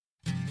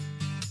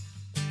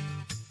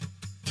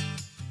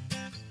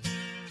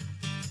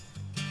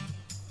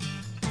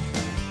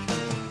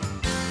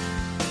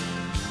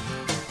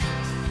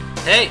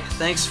Hey,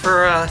 thanks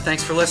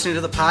for listening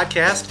to the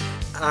podcast.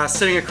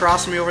 Sitting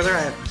across from me over there, I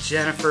have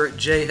Jennifer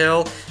J.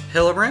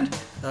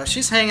 Hillebrand.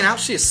 She's hanging out.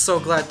 She is so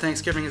glad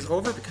Thanksgiving is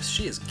over because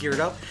she is geared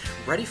up,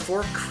 ready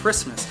for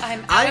Christmas.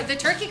 I'm out of the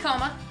turkey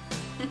coma.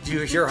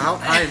 You're out.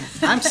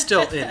 I'm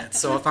still in it.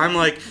 So if I'm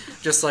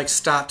just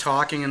stop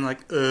talking and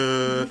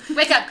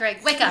Wake up,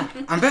 Greg. Wake up.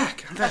 I'm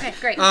back. Okay,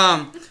 great.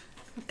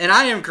 And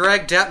I am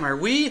Greg Detmeyer.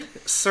 We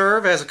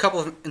serve as a couple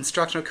of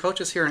instructional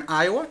coaches here in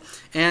Iowa.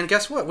 And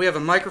guess what? We have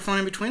a microphone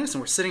in between us,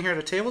 and we're sitting here at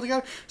a table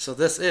together. So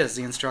this is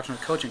the Instructional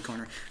Coaching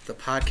Corner, the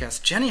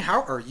podcast. Jenny,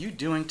 how are you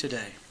doing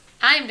today?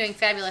 I'm doing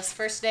fabulous.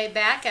 First day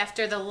back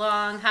after the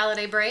long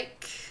holiday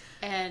break.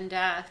 And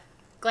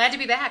glad to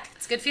be back.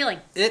 It's a good feeling.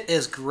 It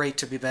is great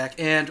to be back.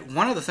 And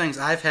one of the things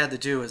I've had to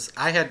do is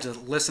I had to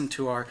listen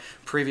to our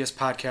previous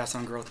podcast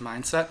on growth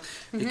mindset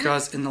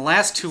because in the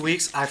last 2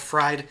 weeks I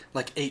fried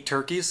 8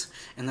 turkeys,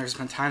 and there's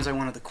been times I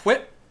wanted to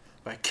quit,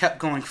 but I kept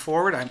going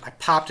forward. I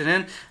popped it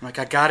in. I'm like,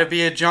 I got to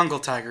be a jungle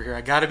tiger here.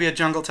 I got to be a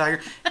jungle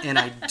tiger. And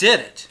I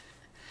did it.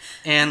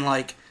 And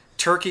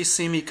turkeys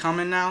see me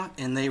coming now,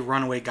 and they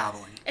run away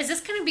gobbling. Is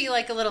this going to be a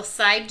little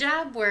side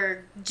job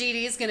where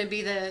GD is going to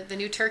be the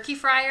new turkey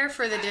fryer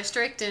for the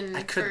district and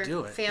I could for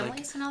do it.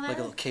 families and all that? Like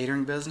a little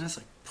catering business,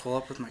 pull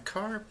up with my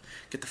car,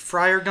 get the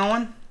fryer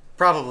going?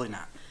 Probably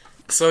not.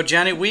 So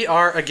Jenny, we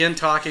are again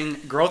talking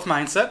growth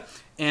mindset,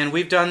 and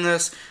we've done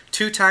this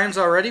 2 times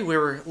already. We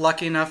were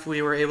lucky enough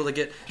we were able to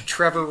get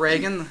Trevor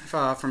Reagan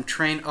from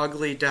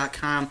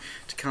trainugly.com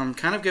to come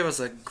kind of give us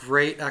a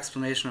great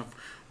explanation of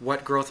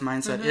what growth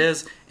mindset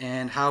is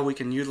and how we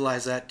can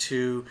utilize that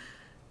to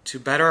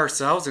better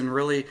ourselves and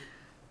really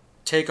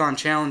take on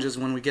challenges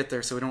when we get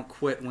there so we don't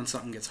quit when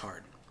something gets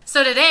hard.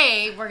 So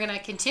today we're going to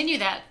continue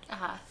that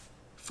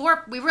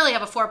we really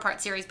have a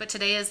 4-part series, but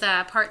today is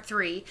part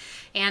 3,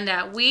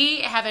 and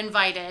we have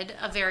invited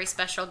a very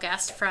special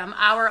guest from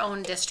our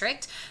own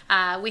district.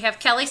 We have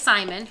Kelly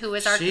Simon, who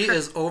is She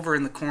is over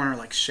in the corner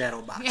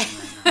shadow boxing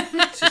right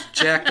now. She's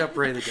jacked up,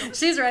 ready to go.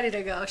 She's ready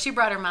to go. She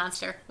brought her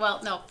monster. Well,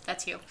 no,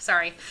 that's you.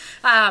 Sorry.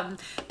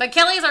 But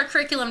Kelly is our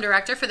curriculum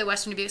director for the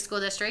Western Dubuque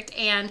School District,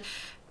 and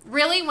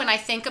really, when I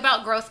think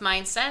about growth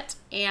mindset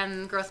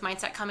and growth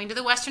mindset coming to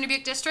the Western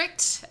Dubuque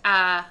District,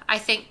 I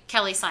think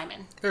Kelly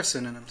Simon. They're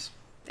synonyms.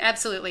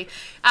 Absolutely.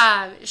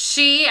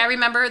 I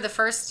remember the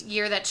first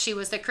year that she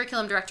was the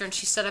curriculum director, and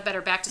she stood up at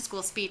her back to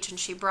school speech and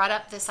she brought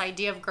up this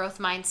idea of growth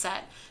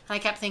mindset. And I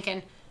kept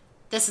thinking,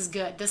 this is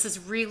good. This is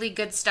really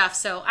good stuff.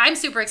 So I'm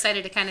super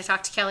excited to kind of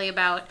talk to Kelly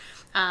about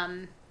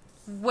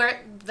where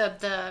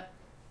the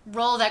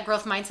role that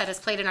growth mindset has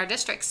played in our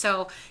district.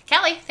 So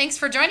Kelly, thanks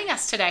for joining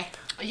us today.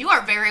 You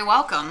are very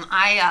welcome.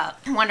 I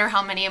wonder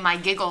how many of my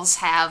giggles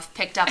have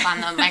picked up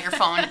on the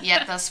microphone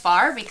yet thus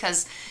far,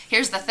 because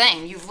here's the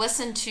thing. You've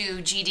listened to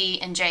GD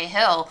and Jay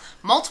Hill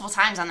multiple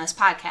times on this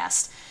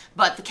podcast,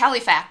 but the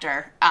Kelly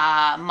factor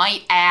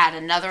might add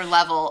another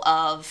level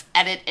of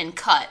edit and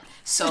cut.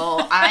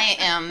 So I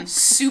am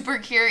super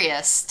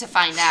curious to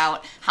find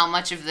out how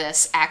much of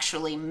this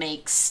actually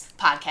makes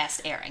podcast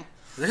airing.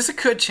 There's a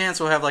good chance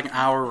we'll have an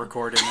hour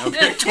recorded and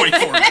it'll be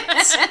 24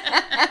 minutes.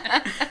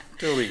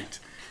 Delete.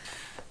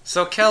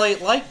 So Kelly,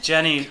 like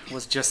Jenny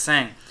was just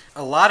saying,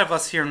 a lot of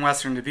us here in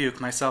Western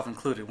Dubuque, myself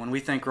included, when we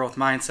think growth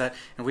mindset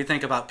and we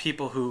think about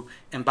people who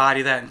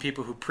embody that and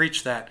people who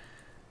preach that,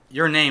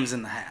 your name's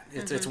in the hat.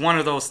 It's one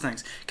of those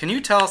things. Can you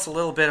tell us a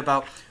little bit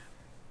about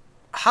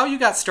how you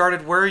got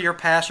started, where your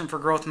passion for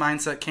growth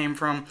mindset came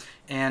from,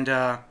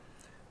 and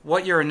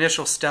what your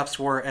initial steps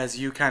were as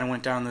you kind of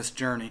went down this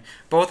journey,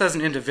 both as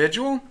an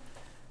individual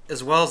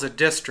as well as a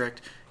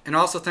district, and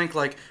also think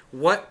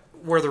what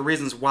were the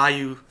reasons why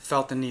you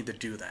felt the need to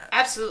do that?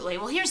 Absolutely.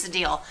 Well, here's the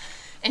deal,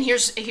 and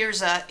here's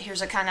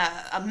a kind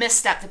of a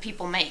misstep that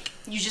people make.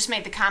 You just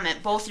made the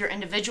comment, both your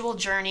individual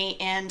journey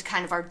and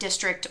kind of our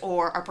district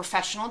or our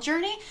professional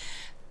journey.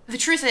 The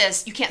truth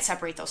is, you can't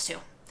separate those two.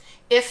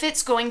 If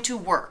it's going to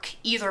work,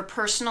 either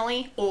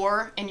personally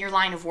or in your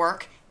line of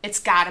work, it's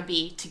got to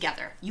be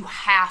together. You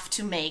have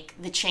to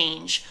make the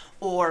change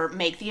or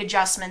make the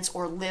adjustments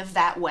or live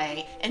that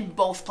way in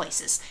both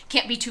places.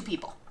 Can't be 2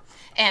 people.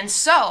 And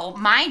so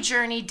my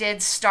journey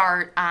did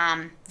start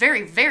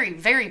very, very,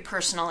 very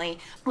personally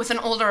with an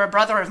older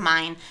brother of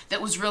mine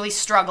that was really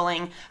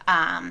struggling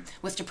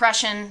with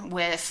depression,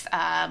 with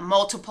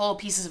multiple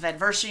pieces of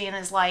adversity in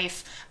his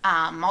life,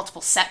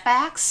 multiple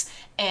setbacks,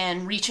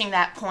 and reaching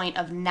that point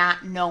of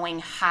not knowing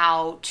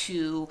how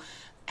to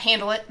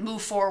handle it,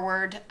 move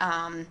forward,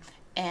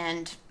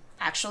 and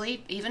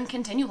actually even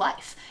continue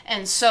life.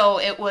 And so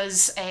it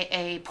was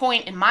a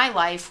point in my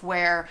life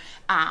where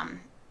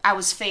I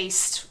was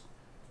faced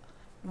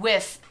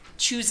with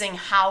choosing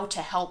how to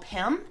help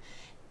him,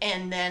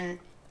 and then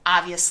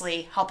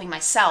obviously helping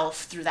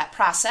myself through that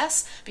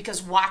process,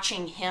 because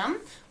watching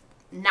him,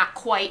 not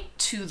quite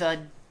to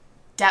the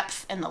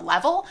depth and the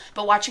level,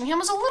 but watching him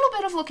was a little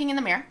bit of looking in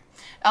the mirror,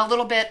 a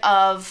little bit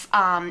of,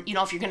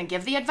 if you're going to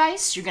give the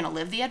advice, you're going to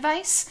live the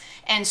advice.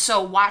 And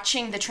so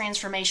watching the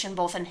transformation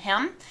both in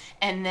him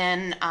and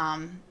then,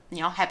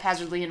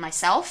 haphazardly in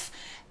myself,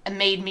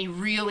 made me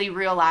really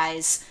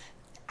realize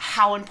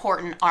how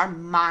important our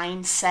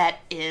mindset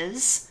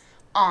is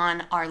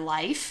on our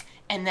life,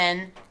 and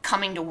then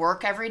coming to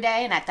work every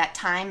day. And at that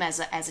time, as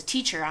a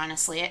teacher,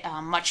 honestly,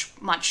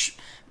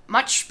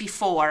 much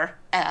before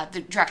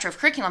the director of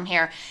curriculum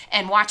here,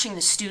 and watching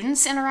the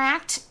students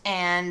interact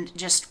and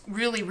just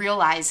really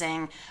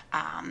realizing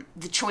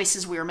the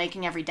choices we were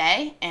making every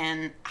day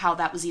and how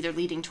that was either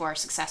leading to our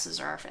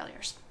successes or our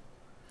failures.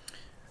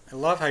 I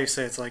love how you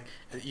say it's like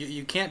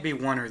you can't be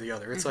one or the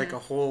other. It's like a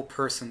whole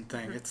person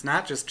thing. It's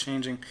not just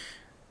changing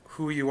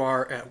who you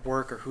are at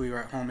work or who you are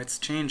at home. It's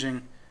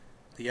changing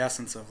the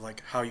essence of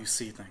like how you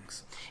see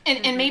things.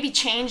 And maybe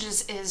change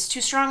is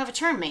too strong of a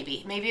term.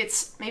 Maybe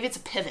it's a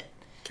pivot.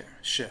 Okay,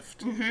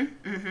 shift.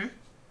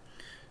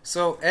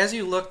 So as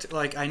you looked,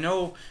 like I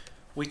know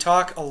we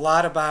talk a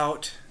lot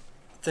about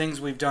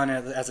things we've done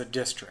as a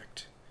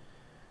district.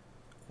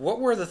 What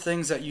were the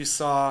things that you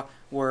saw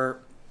where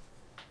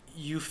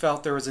you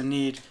felt there was a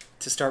need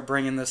to start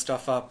bringing this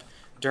stuff up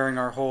during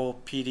our whole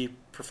PD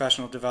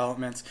professional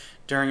developments,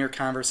 during your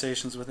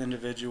conversations with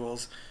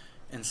individuals,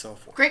 and so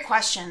forth? Great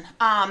question.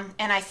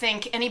 And I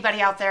think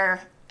anybody out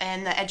there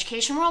in the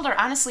education world, or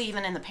honestly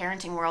even in the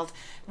parenting world,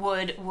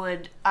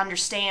 would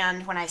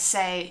understand when I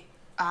say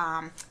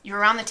you're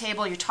around the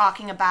table, you're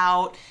talking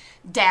about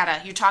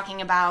data, you're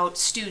talking about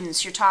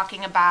students, you're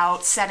talking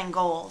about setting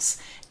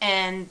goals,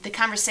 and the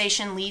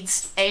conversation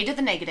leads A, to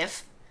the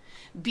negative,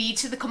 B,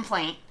 to the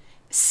complaint,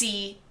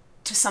 C,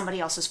 to somebody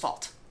else's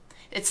fault.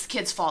 It's the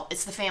kid's fault.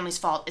 It's the family's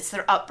fault. It's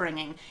their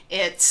upbringing.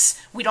 It's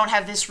we don't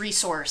have this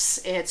resource.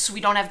 It's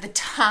we don't have the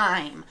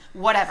time,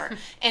 whatever.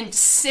 And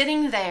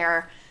sitting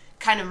there,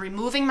 kind of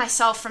removing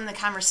myself from the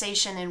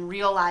conversation and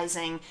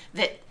realizing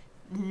that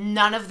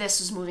none of this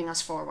is moving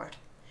us forward.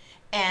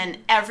 And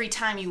every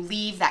time you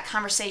leave that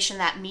conversation,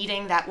 that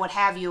meeting, that what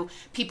have you,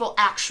 people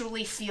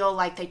actually feel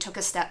like they took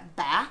a step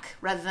back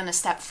rather than a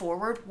step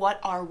forward. What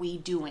are we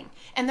doing?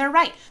 And they're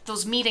right.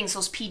 Those meetings,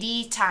 those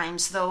PD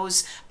times,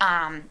 those,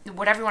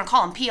 whatever you want to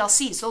call them,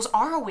 PLCs, those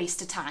are a waste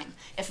of time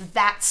if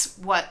that's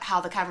how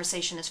the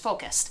conversation is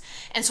focused.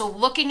 And so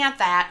looking at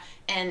that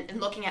and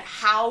looking at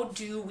how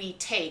do we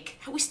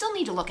still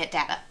need to look at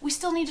data. We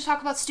still need to talk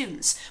about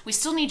students. We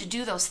still need to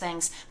do those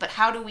things. But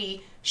how do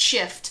we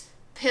shift,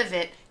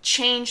 pivot,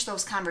 change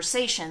those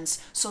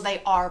conversations so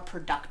they are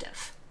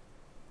productive?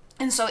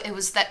 And so it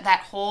was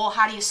that whole,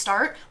 how do you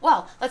start?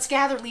 Well, let's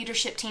gather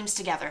leadership teams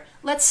together.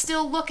 Let's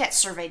still look at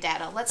survey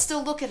data. Let's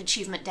still look at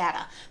achievement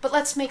data. But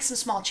let's make some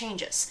small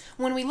changes.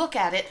 When we look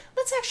at it,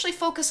 let's actually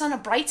focus on a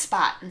bright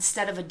spot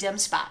instead of a dim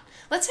spot.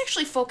 Let's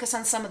actually focus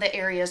on some of the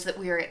areas that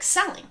we are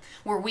excelling,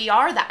 where we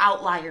are the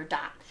outlier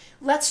dot.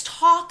 Let's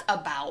talk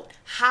about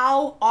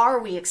how are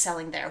we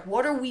excelling there?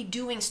 What are we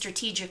doing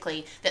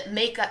strategically that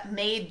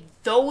made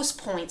those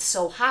points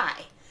so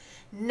high?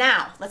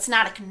 Now, let's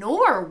not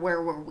ignore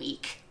where we're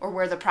weak or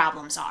where the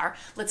problems are.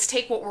 Let's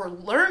take what we're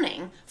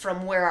learning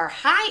from where our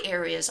high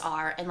areas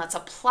are and let's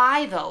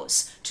apply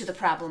those to the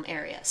problem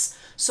areas.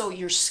 So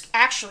you're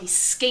actually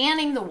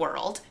scanning the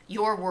world,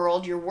 your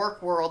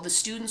work world, the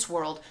student's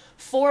world,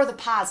 for the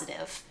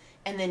positive,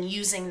 and then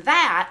using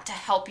that to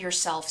help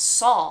yourself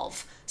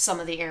solve some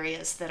of the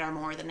areas that are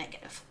more the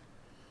negative.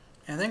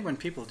 I think when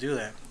people do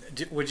that,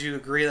 would you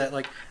agree that,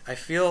 like, I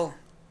feel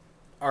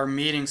our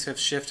meetings have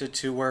shifted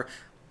to where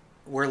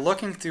we're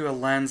looking through a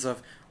lens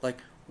of, like,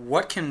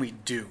 what can we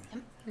do?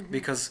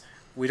 Because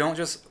we don't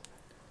just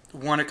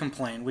want to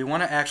complain. We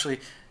want to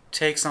actually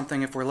take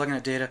something, if we're looking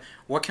at data,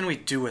 what can we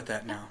do with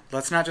that now?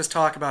 Let's not just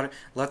talk about it.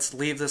 Let's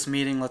leave this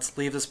meeting, let's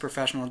leave this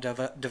professional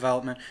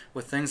development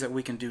with things that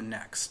we can do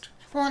next.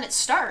 Well, and it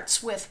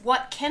starts with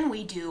what can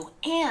we do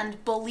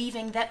and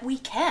believing that we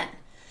can.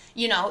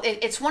 You know,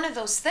 it's one of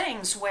those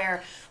things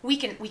where we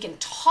can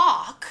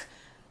talk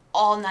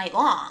all night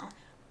long,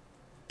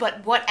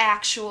 but what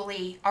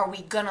actually are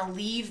we going to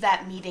leave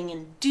that meeting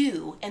and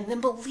do, and then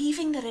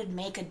believing that it'd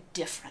make a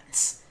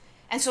difference.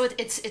 And so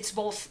it's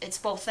both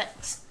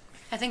things.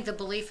 I think the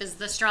belief is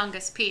the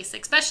strongest piece,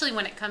 especially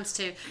when it comes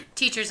to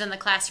teachers in the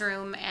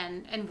classroom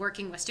and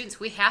working with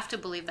students. We have to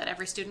believe that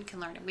every student can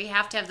learn it. We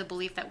have to have the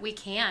belief that we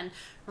can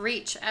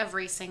reach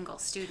every single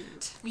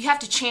student. You have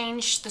to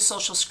change the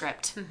social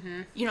script.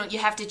 You know, you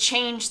have to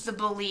change the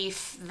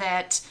belief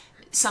that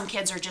some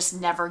kids are just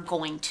never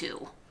going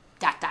to ...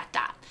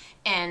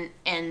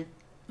 And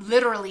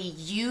literally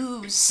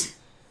use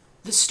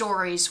the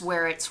stories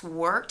where it's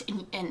worked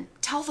and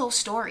tell those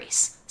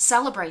stories.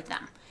 Celebrate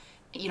them.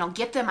 You know,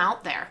 get them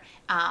out there.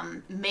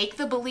 Make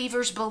the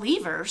believers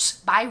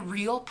by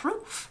real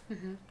proof.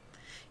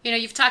 You know,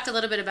 you've talked a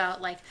little bit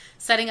about, like,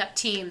 setting up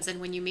teams, and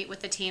when you meet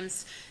with the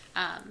teams,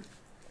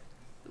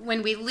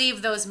 when we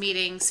leave those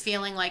meetings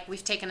feeling like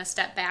we've taken a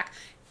step back,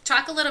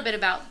 talk a little bit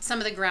about some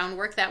of the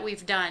groundwork that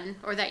we've done,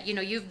 or that, you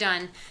know, you've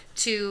done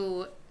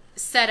to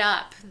set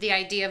up the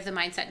idea of the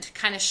mindset, to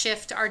kind of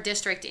shift our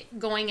district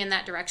going in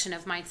that direction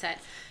of mindset.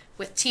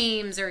 with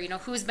teams, or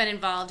who's been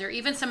involved, or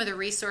even some of the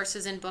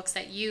resources and books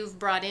that you've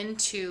brought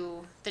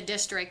into the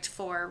district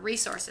for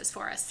resources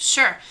for us?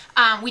 Sure.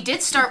 We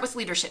did start with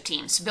leadership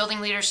teams, building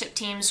leadership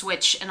teams,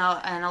 which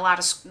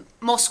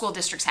most school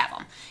districts have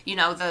them.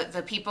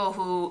 The people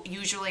who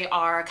usually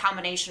are a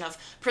combination of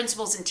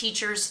principals and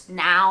teachers,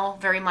 now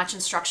very much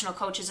instructional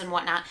coaches and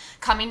whatnot,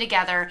 coming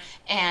together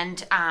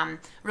and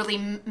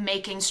really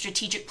making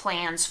strategic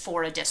plans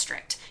for a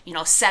district.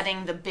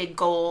 Setting the big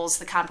goals,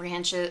 the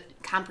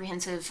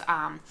comprehensive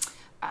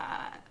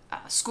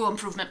school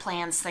improvement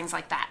plans, things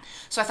like that.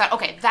 So I thought,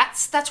 okay,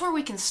 that's where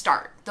we can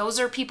start. Those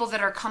are people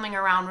that are coming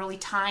around, really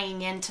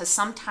tying into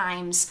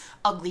sometimes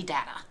ugly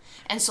data.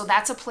 And so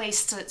that's a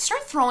place to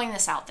start throwing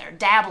this out there,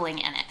 dabbling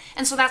in it.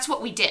 And so that's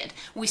what we did.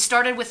 We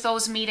started with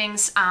those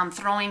meetings,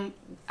 throwing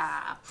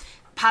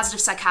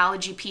positive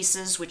psychology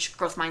pieces, which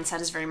growth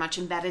mindset is very much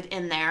embedded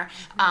in there.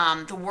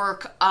 The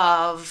work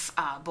of,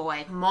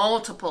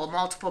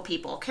 multiple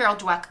people. Carol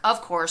Dweck,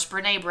 of course,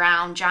 Brene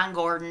Brown, John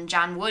Gordon,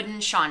 John Wooden,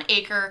 Sean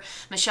Aker,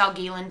 Michelle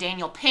Gielan,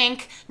 Daniel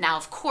Pink, now,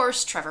 of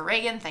course, Trevor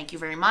Reagan, thank you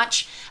very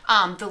much.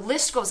 The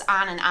list goes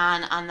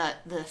on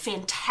the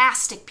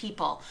fantastic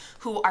people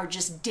who are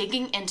just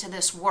digging into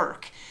this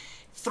work,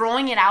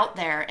 throwing it out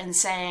there and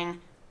saying,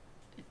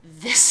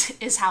 this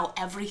is how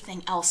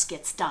everything else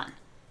gets done.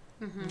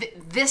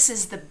 This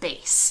is the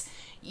base.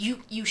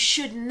 You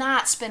should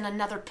not spend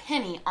another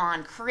penny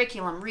on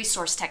curriculum,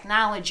 resource,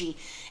 technology,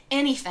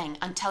 anything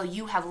until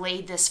you have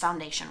laid this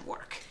foundation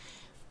work.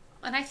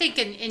 And I think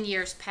in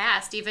years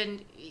past,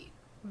 even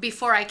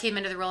before I came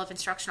into the role of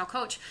instructional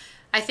coach,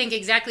 I think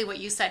exactly what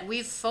you said.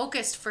 We've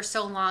focused for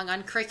so long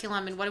on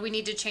curriculum and what do we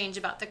need to change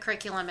about the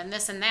curriculum and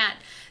this and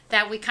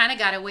that we kind of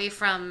got away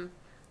from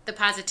the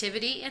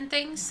positivity in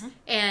things.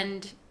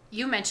 And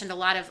you mentioned a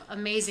lot of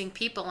amazing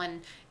people,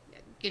 and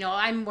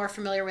I'm more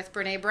familiar with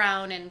Brene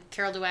Brown and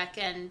Carol Dweck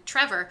and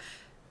Trevor,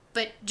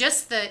 but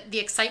just the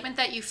excitement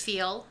that you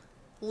feel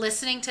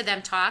listening to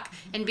them talk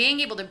and being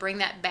able to bring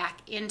that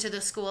back into the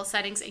school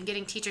settings and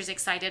getting teachers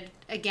excited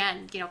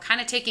again, kind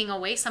of taking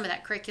away some of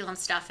that curriculum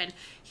stuff and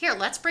here,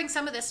 let's bring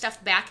some of this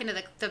stuff back into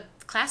the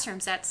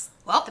classrooms. That's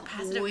the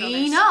positive we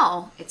builders.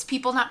 know it's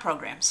people, not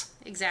programs.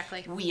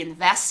 Exactly. We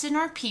invest in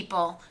our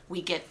people,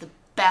 we get the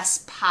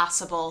best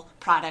possible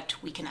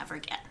product we can ever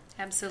get.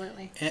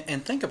 Absolutely.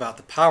 And think about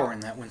the power in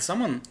that. When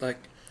someone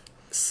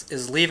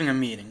is leaving a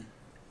meeting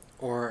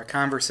or a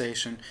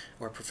conversation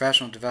or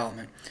professional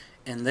development,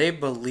 and they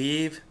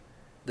believe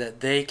that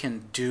they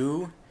can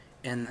do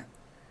and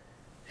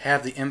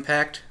have the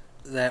impact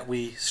that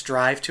we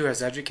strive to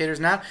as educators,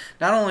 not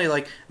only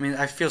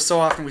I feel so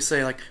often we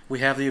say we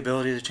have the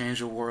ability to change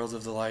the world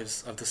of the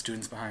lives of the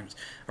students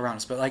around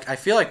us, but I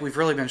feel like we've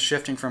really been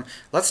shifting from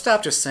let's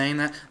stop just saying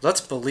that,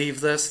 let's believe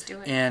this,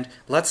 and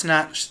let's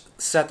not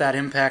set that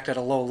impact at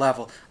a low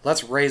level.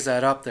 Let's raise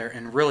that up there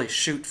and really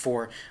shoot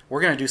for,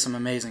 we're going to do some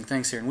amazing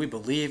things here, and we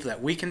believe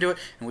that we can do it,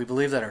 and we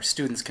believe that our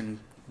students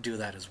can do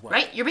that as well.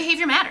 Right? Your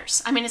behavior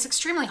matters. It's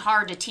extremely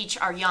hard to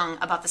teach our young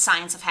about the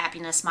science of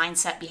happiness,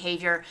 mindset,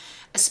 behavior,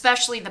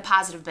 especially the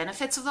positive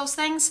benefits of those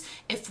things,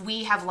 if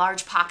we have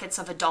large pockets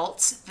of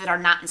adults that are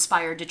not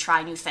inspired to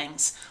try new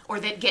things or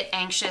that get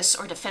anxious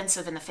or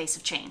defensive in the face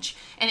of change.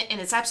 And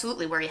it's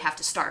absolutely where you have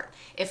to start.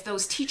 If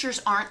those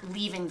teachers aren't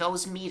leaving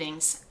those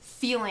meetings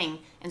feeling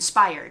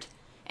inspired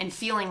and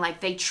feeling like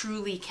they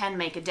truly can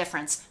make a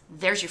difference,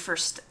 there's your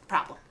first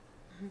problem.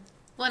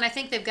 Well, and I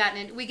think they've gotten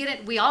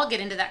it. We all get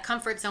into that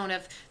comfort zone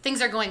of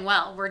things are going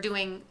well. We're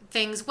doing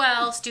things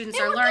well. Students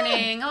are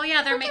learning. Good. Oh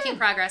yeah, they're making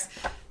progress.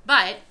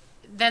 But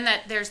then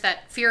there's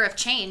that fear of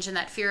change and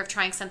that fear of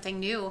trying something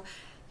new.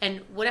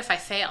 And what if I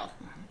fail?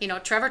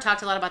 Trevor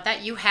talked a lot about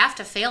that. You have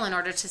to fail in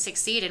order to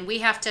succeed, and we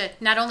have to.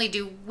 Not only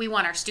do we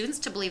want our students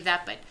to believe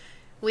that, but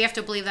we have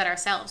to believe that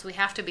ourselves. We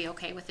have to be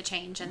okay with the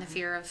change and the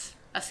fear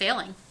of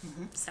failing.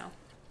 So.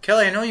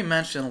 Kelly, I know you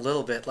mentioned a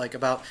little bit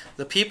about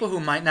the people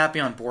who might not be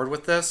on board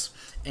with this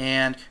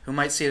and who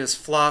might see it as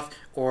fluff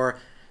or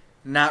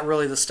not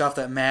really the stuff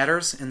that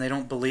matters and they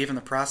don't believe in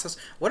the process.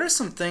 What are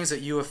some things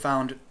that you have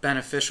found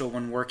beneficial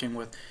when working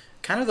with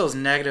kind of those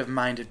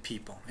negative-minded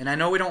people? And I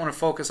know we don't want to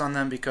focus on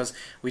them because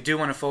we do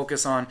want to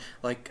focus on,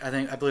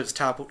 I believe it's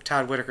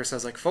Todd Whitaker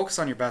says, focus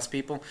on your best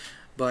people.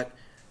 But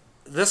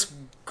this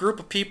group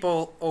of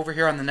people over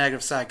here on the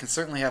negative side can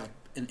certainly have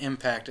an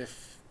impact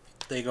if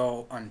they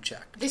go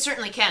unchecked. They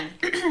certainly can.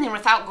 And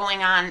without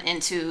going on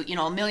into,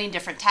 a million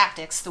different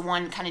tactics, the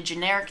one kind of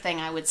generic thing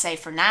I would say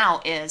for now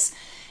is,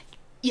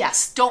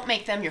 yes, don't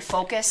make them your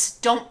focus.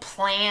 Don't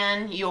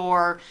plan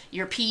your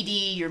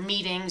PD, your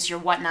meetings, your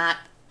whatnot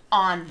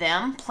on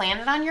them. Plan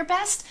it on your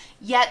best,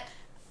 yet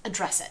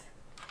address it.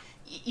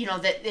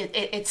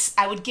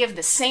 I would give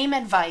the same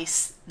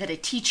advice that a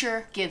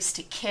teacher gives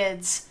to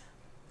kids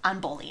on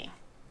bullying.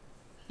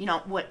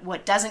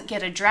 What doesn't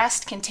get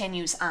addressed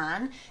continues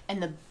on,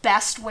 and the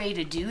best way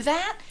to do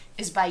that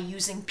is by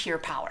using peer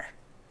power.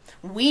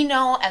 We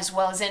know as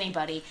well as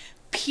anybody,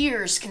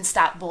 peers can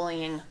stop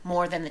bullying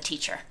more than the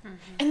teacher.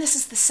 And this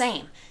is the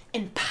same.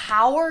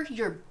 Empower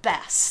your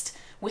best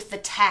with the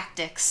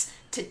tactics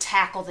to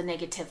tackle the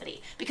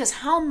negativity. Because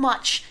how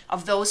much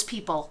of those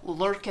people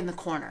lurk in the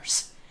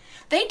corners?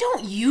 They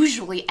don't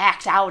usually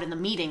act out in the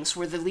meetings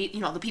where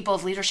the people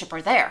of leadership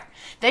are there.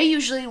 They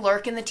usually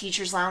lurk in the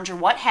teacher's lounge or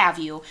what have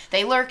you.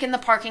 They lurk in the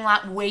parking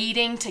lot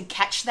waiting to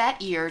catch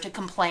that ear to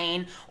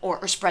complain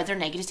or spread their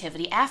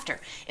negativity after.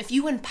 If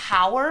you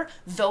empower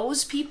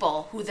those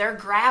people who they're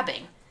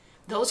grabbing,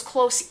 those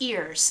close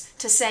ears,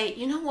 to say,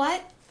 you know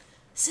what?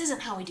 This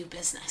isn't how we do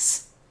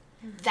business.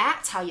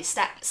 That's how you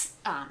stop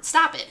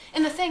it.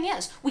 And the thing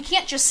is, we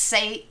can't just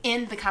say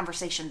in the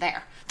conversation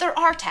there. There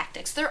are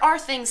tactics. There are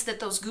things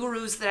that those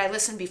gurus that I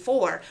listened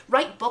before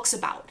write books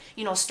about,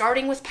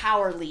 starting with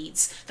power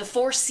leads, the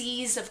 4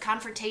 C's of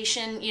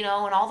confrontation, and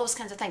all those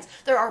kinds of things.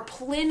 There are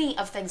plenty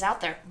of things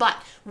out there,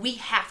 but we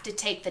have to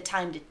take the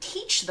time to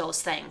teach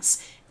those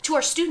things to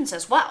our students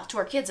as well, to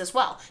our kids as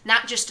well,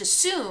 not just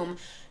assume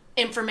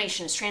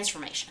information is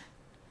transformation.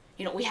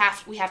 We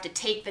have to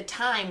take the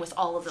time with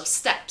all of those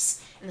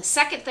steps. And the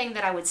second thing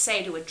that I would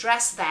say to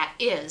address that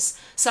is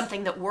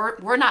something that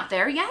we're not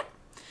there yet,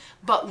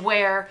 but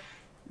where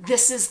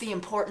this is the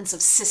importance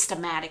of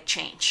systematic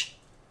change.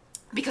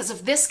 Because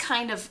of this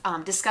kind of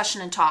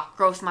discussion and talk,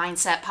 growth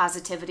mindset,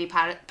 positivity,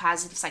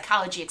 positive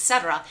psychology,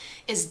 etc.,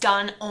 is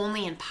done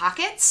only in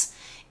pockets,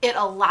 it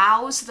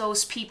allows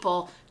those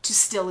people to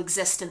still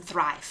exist and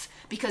thrive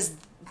because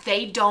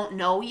they don't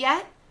know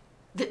yet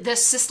that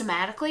this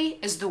systematically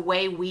is the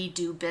way we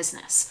do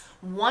business.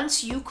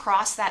 Once you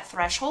cross that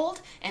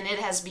threshold and it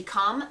has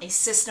become a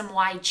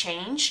system-wide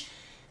change,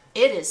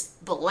 it is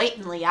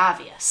blatantly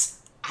obvious.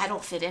 I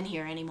don't fit in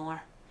here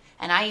anymore.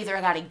 And I either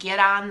got to get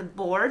on the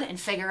board and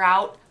figure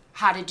out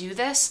how to do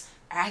this,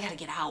 or I got to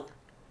get out.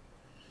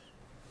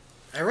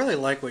 I really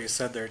like what you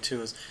said there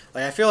too. Is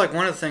I feel like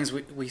one of the things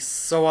we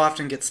so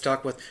often get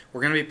stuck with,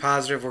 we're going to be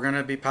positive,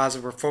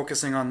 we're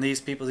focusing on these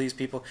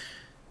people.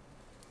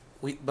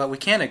 But we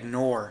can't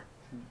ignore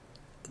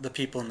the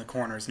people in the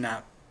corners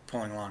not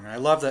pulling along. And I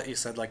love that you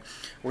said, we're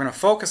going to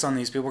focus on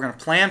these people, we're going to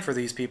plan for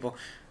these people,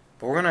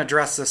 but we're going to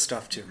address this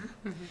stuff too.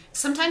 Mm-hmm.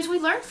 Sometimes we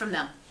learn from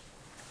them.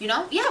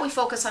 We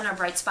focus on our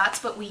bright spots,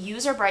 but we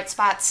use our bright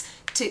spots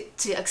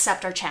to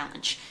accept our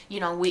challenge.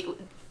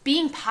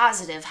 Being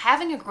positive,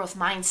 having a growth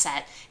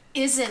mindset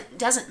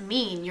doesn't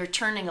mean you're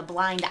turning a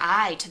blind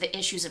eye to the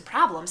issues and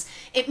problems.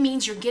 It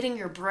means you're getting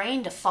your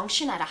brain to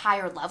function at a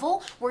higher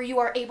level where you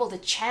are able to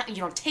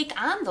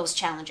take on those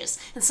challenges.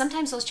 And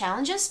sometimes those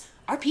challenges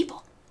are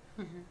people.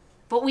 Mm-hmm.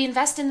 But we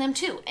invest in them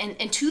too.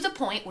 And to the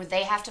point where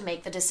they have to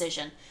make the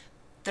decision.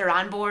 They're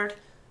on board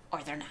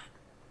or they're not.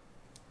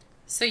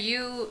 So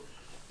you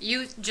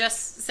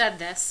just said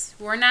this.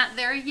 We're not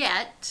there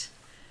yet,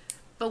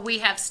 but we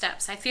have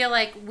steps. I feel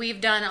like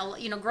we've done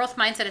growth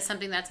mindset is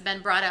something that's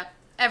been brought up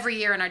every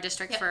year in our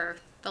district for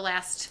the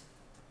last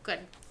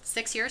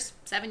 6 years,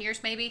 7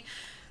 years maybe.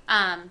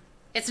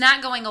 It's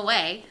not going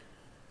away.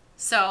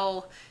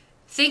 So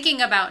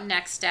thinking about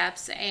next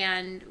steps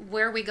and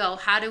where we go,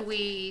 how do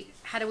we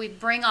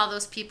bring all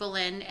those people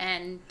in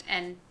and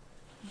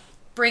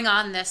bring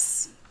on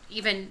this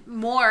even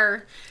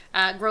more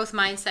growth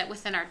mindset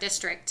within our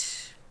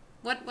district?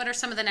 What are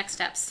some of the next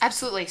steps?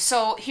 Absolutely.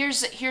 So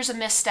here's a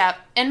misstep,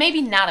 and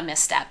maybe not a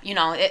misstep. You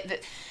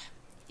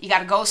got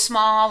to go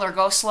small or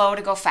go slow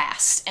to go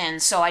fast.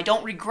 And so I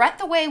don't regret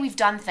the way we've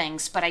done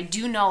things, but I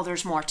do know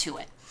there's more to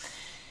it.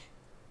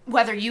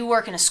 Whether you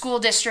work in a school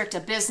district, a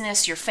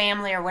business, your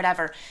family, or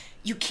whatever,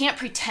 you can't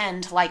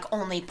pretend like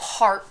only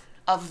part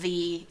of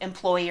the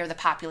employee or the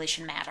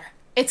population matter.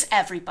 It's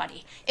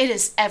everybody. It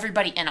is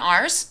everybody in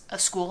ours, a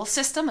school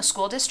system, a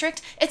school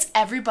district. It's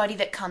everybody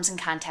that comes in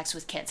contact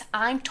with kids.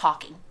 I'm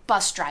talking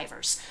bus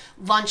drivers,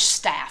 lunch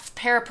staff,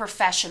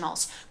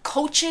 paraprofessionals,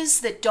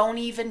 coaches that don't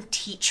even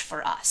teach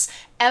for us.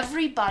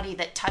 Everybody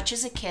that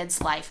touches a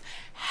kid's life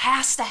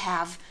has to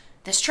have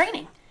this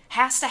training,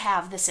 has to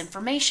have this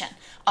information.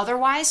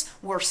 Otherwise,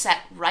 we're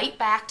set right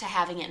back to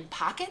having it in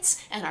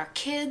pockets, and our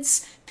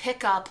kids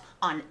pick up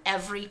on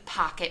every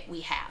pocket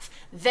we have.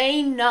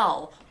 They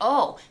know,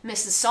 oh,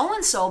 Mrs.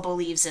 So-and-so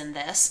believes in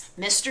this,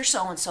 Mr.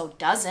 So-and-so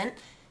doesn't,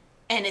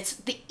 and it's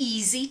the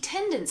easy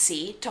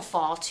tendency to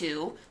fall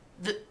to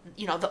the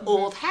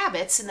old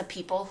habits and the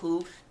people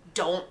who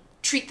don't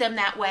treat them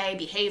that way,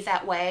 behave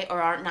that way,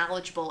 or aren't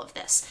knowledgeable of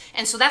this.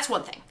 And so that's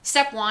one thing.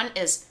 Step one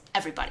is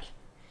everybody.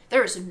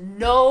 There is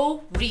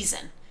no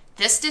reason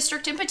this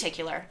district in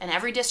particular, and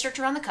every district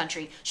around the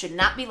country, should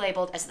not be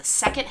labeled as the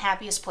second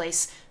happiest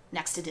place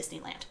next to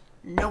Disneyland.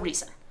 No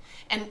reason.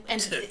 And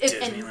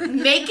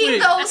making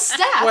those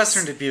steps.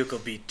 Western Dubuque will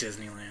beat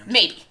Disneyland.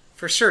 Maybe.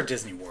 For sure,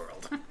 Disney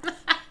World.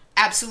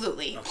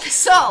 Absolutely. Okay.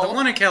 So the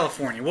one in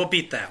California, we'll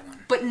beat that one.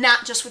 But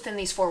not just within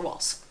these 4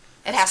 walls.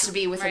 It has to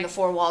be within the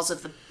 4 walls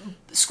of the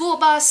school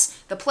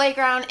bus, the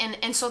playground,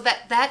 and so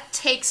that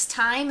takes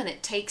time, and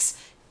it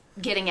takes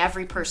getting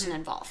every person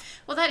involved.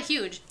 Well, that's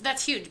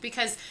huge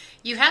because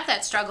you have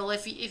that struggle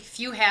if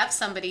you have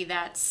somebody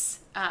that's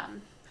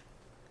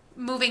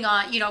moving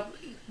on,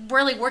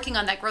 really working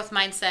on that growth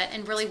mindset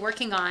and really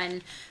working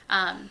on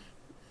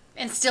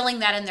instilling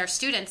that in their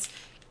students.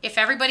 if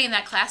everybody in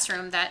that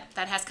classroom that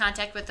has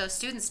contact with those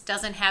students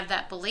doesn't have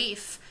that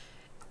belief,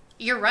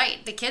 you're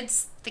right. The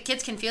kids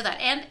can feel that,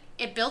 and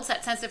it builds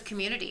that sense of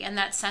community and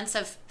that sense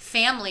of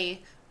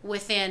family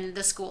within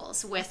the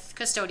schools with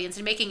custodians,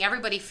 and making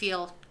everybody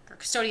feel,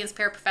 custodians,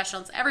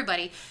 paraprofessionals,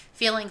 everybody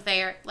feeling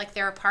they're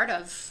a part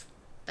of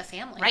the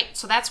family. Right.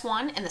 So that's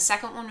one, and the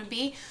second one would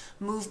be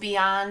move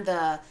beyond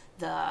the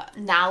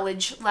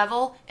knowledge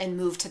level and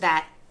move to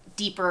that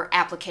deeper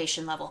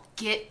application level.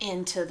 Get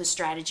into the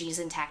strategies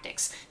and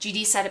tactics.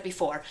 GD said it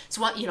before.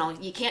 So what,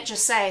 you can't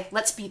just say,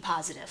 let's be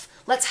positive.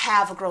 Let's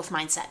have a growth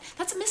mindset.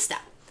 That's a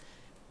misstep.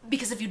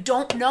 Because if you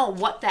don't know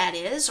what that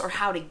is or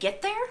how to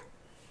get there,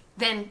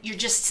 then you're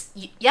just,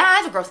 yeah, I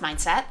have a growth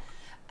mindset.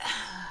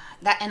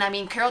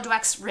 Carol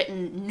Dweck's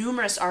written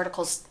numerous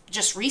articles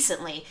just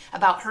recently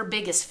about her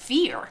biggest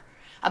fear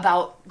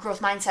about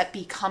growth mindset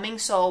becoming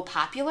so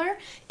popular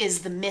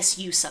is the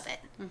misuse of it.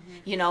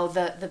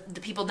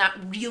 The people not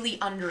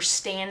really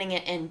understanding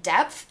it in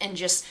depth and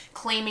just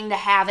claiming to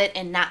have it,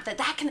 and not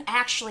that can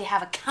actually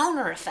have a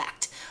counter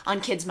effect on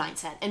kids'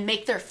 mindset and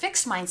make their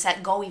fixed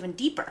mindset go even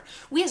deeper.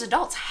 We as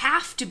adults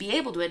have to be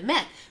able to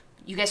admit,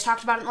 you guys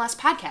talked about it in the last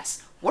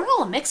podcast, we're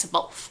all a mix of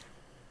both.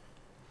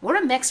 We're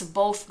a mix of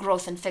both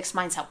growth and fixed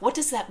mindset. What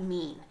does that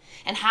mean?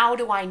 And how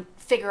do I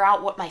figure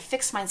out what my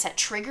fixed mindset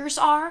triggers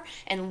are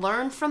and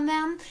learn from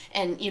them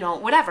and,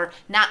 whatever,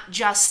 not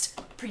just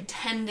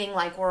pretending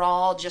like we're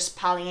all just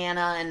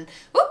Pollyanna and,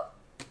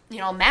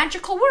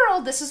 magical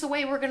world, this is the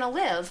way we're going to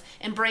live,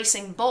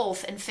 embracing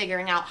both and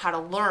figuring out how to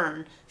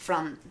learn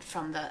from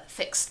the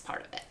fixed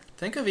part of it.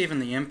 Think of even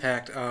the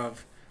impact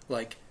of,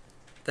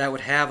 that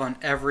would have on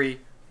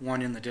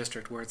everyone in the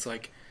district, where it's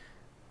like,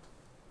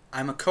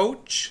 I'm a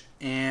coach,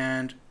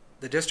 and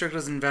the district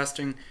is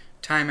investing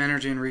time,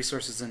 energy, and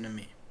resources into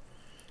me.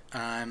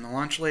 I'm the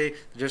lunch lady,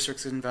 the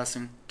district's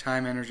investing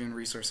time, energy, and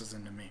resources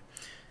into me.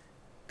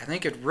 I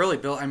think it really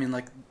built,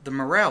 the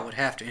morale would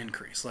have to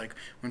increase.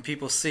 When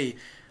people see,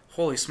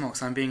 holy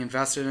smokes, I'm being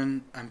invested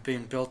in, I'm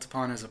being built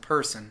upon as a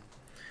person.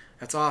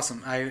 That's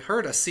awesome. I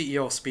heard a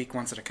CEO speak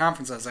once at a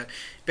conference that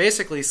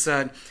basically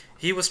said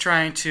he was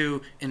trying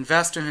to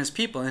invest in his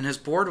people, and his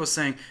board was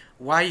saying,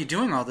 why are you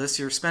doing all this?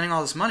 You're spending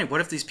all this money.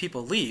 What if these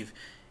people leave?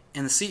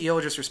 And the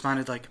CEO just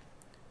responded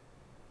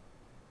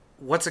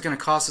what's it going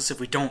to cost us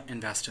if we don't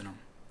invest in them?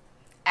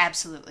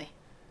 Absolutely.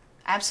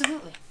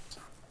 Absolutely.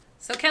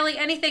 So Kelly,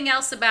 anything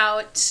else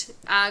about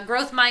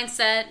growth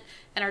mindset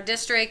in our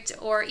district,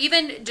 or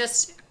even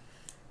just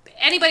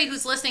anybody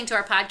who's listening to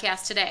our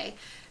podcast today?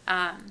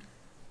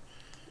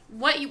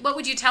 What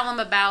would you tell them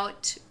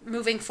about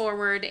moving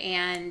forward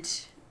and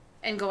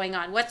going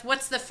on?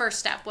 What's the first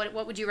step? What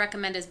would you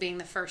recommend as being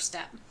the first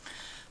step?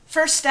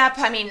 First step,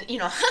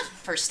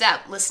 first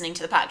step, listening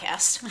to the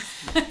podcast.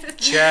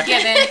 Check.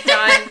 Given,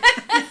 done.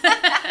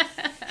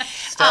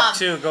 Step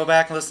 2, go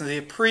back and listen to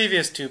the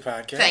previous 2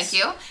 podcasts. Thank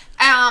you.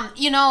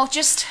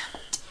 Just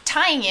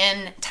tying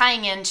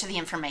into the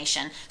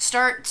information.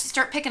 Start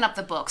picking up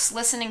the books,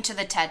 listening to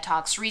the TED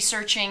Talks,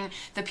 researching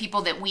the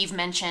people that we've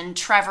mentioned.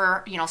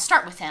 Trevor,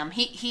 start with him.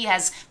 He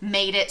has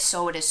made it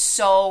so it is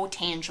so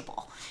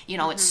tangible.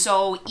 It's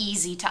so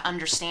easy to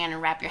understand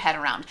and wrap your head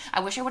around.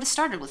 I wish I would have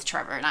started with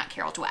Trevor, not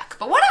Carol Dweck.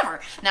 But whatever.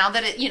 Now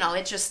that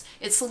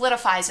it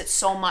solidifies it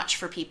so much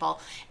for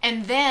people.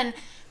 And then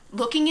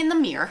looking in the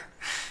mirror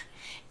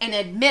and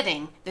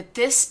admitting that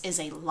this is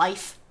a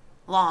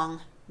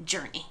lifelong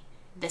journey.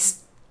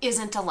 This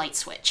isn't a light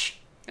switch.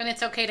 And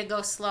it's okay to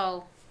go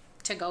slow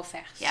to go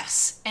fast.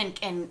 Yes, and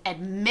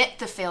admit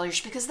the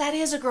failures, because that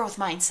is a growth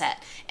mindset.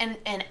 And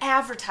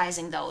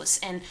advertising those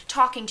and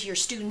talking to your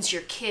students,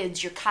 your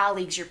kids, your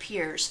colleagues, your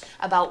peers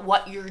about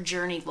what your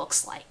journey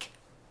looks like.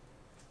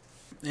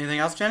 Anything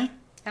else, Jenny?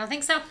 I don't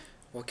think so.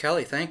 Well,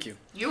 Kelly, thank you.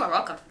 You are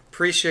welcome.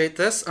 Appreciate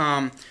this.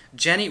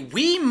 Jenny,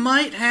 we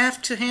might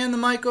have to hand the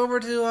mic over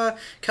to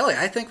Kelly.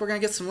 I think we're going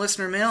to get some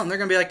listener mail, and they're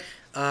going to be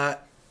like,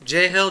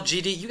 J Hill,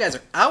 GD, you guys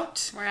are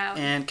out. We're out.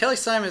 And Kelly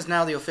Simon is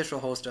now the official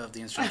host of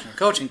the Instructional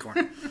Coaching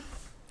Corner.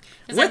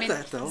 Does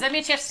that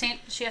mean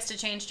she has to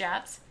change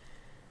jobs?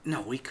 No,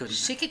 we couldn't.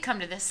 She could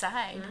come to this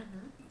side.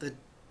 Mm-hmm. The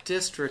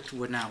district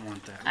would not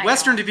want that. I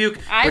Western know. Dubuque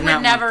I would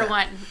not never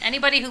want that.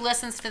 Anybody who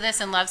listens to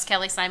this and loves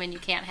Kelly Simon, you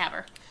can't have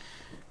her.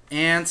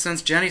 And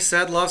since Jenny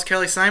said loves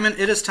Kelly Simon,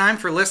 it is time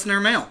for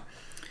listener mail.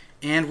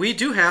 And we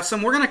do have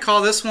some. We're going to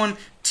call this one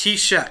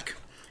T-Shek.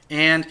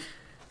 And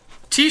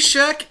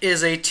T-Shek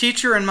is a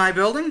teacher in my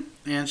building,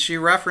 and she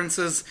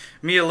references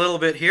me a little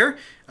bit here.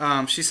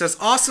 She says,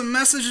 awesome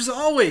message as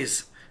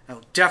always. I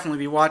will definitely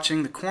be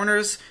watching the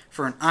corners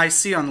for an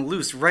IC on the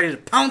loose, ready to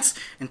pounce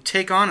and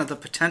take on the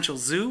potential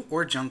zoo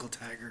or jungle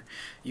tiger.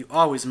 You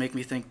always make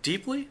me think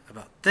deeply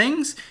about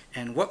things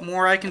and what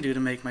more I can do to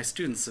make my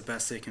students the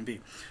best they can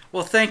be.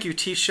 Well, thank you,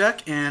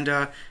 T-Shek,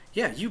 and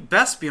you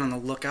best be on the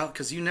lookout,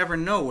 because you never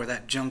know where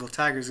that jungle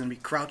tiger is going to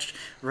be crouched,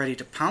 ready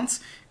to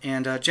pounce.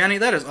 And Jenny,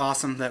 that is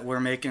awesome that we're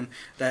making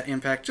that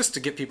impact just to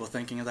get people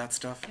thinking of that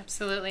stuff.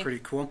 Absolutely.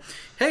 Pretty cool.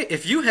 Hey,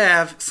 if you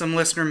have some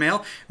listener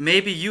mail,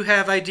 maybe you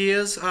have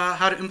ideas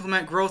how to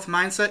implement growth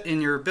mindset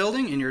in your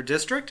building, in your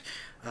district,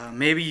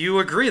 Maybe you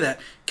agree that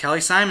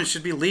Kelly Simon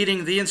should be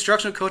leading the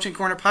Instructional Coaching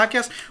Corner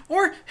podcast,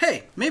 or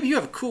hey, maybe you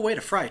have a cool way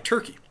to fry a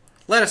turkey.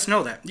 Let us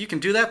know that. You can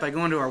do that by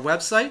going to our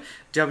website,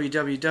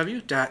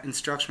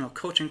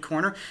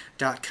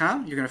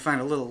 www.instructionalcoachingcorner.com. You're going to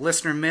find a little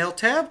listener mail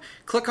tab.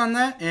 Click on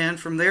that, and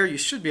from there you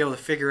should be able to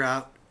figure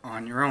out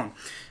on your own.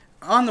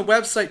 On the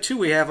website, too,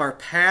 we have our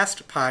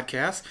past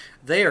podcasts.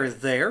 They are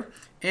there,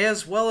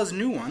 as well as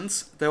new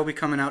ones. They'll be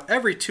coming out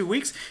every 2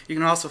 weeks. You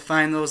can also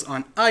find those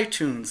on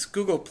iTunes,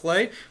 Google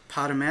Play,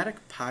 Podomatic,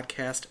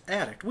 Podcast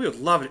Addict. We would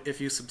love it if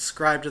you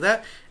subscribe to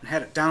that and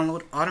had it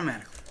download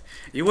automatically.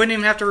 You wouldn't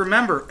even have to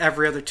remember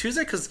every other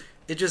Tuesday because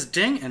it just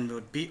ding and it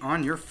would be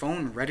on your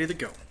phone ready to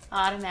go.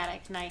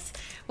 Automatic, nice.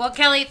 Well,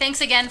 Kelly, thanks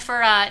again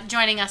for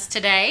joining us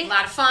today. A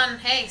lot of fun.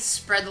 Hey,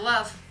 spread the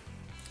love.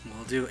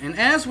 Will do. And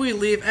as we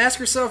leave, ask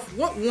yourself,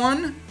 what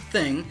one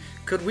thing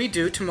could we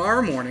do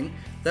tomorrow morning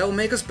that will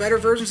make us better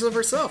versions of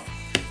ourselves?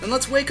 And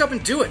let's wake up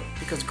and do it,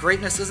 because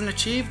greatness isn't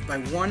achieved by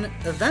one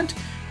event,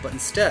 but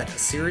instead a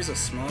series of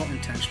small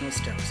intentional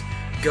steps.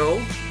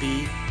 Go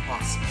be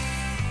awesome.